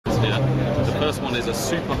here. The first one is a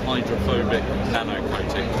super hydrophobic nano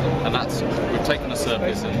coating, and that's, we've taken a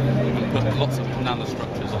surface and put lots of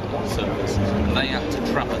nanostructures on the surface, and they act to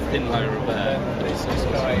trap a thin layer of air for these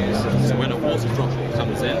surfaces. So when a water drop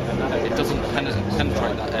comes in, it doesn't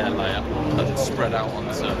penetrate that air layer and spread out on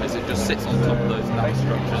the surface, it just sits on top of those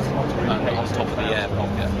nanostructures and on top of the air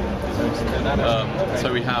pocket.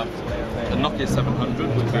 So we have a Nokia 700,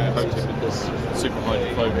 which we coated with this super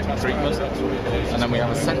hydrophobic treatment, and then we have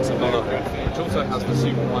a sensor below, which also has the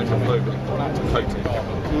super hydrophobic coating,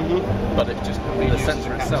 but the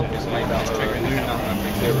sensor itself is made out of a new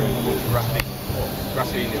nanomaterial called graphene.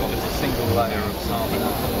 Graphene is just a single layer of carbon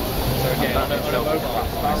atom. So again, that itself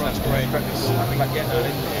is great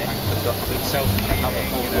conductive itself and have a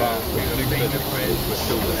whole raft of nuclear differences we're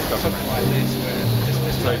still discovering.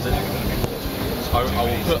 So I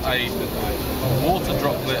will put a water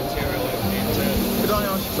droplet. Could I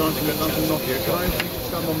ask you something from Nokia? Could I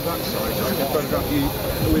stand on that side so I can photograph you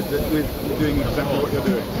with doing exactly what you're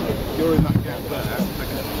doing? You're in that gap there.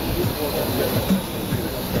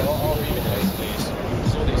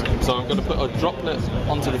 So I'm going to put a droplet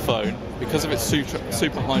onto the phone. Because of its super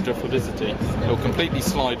hydrophobicity, it will completely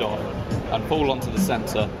slide off and fall onto the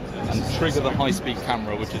sensor and trigger the high-speed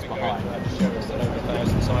camera which is behind.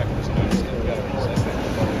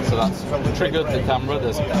 So that's triggered the camera,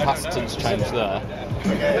 there's a capacitance change there.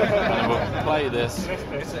 And we'll play this.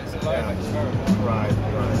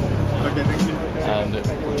 And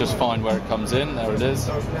we'll just find where it comes in, there it is.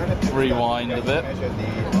 Rewind a bit.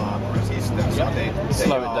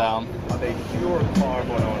 Slow it down.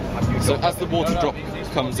 So as the water drop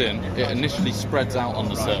comes in, it initially spreads out on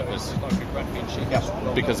the surface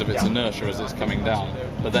because of its inertia as it's coming down.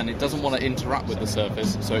 But then it doesn't want to interact with the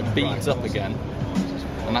surface, so it beads up again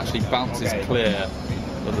and actually bounces clear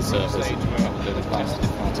of the surface.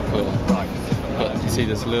 But you see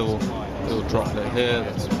this little droplet here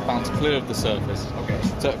that's bounced clear of the surface.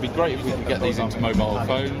 So it'd be great if we could get these into mobile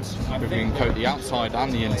phones. If we can coat the outside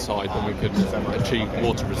and the inside, then we could achieve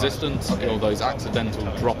water resistance, all those accidental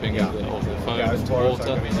dropping of the phone into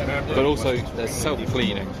water. But also there's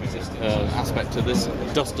self-cleaning aspect to this.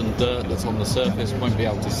 Dust and dirt that's on the surface won't be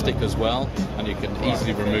able to stick as well, and you can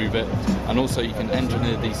easily remove it. And also you can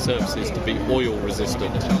engineer these surfaces to be oil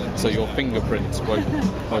resistant, so your fingerprints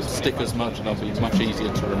won't stick as much and they'll be much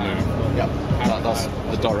easier to remove. That's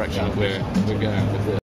the direction that we're going with this.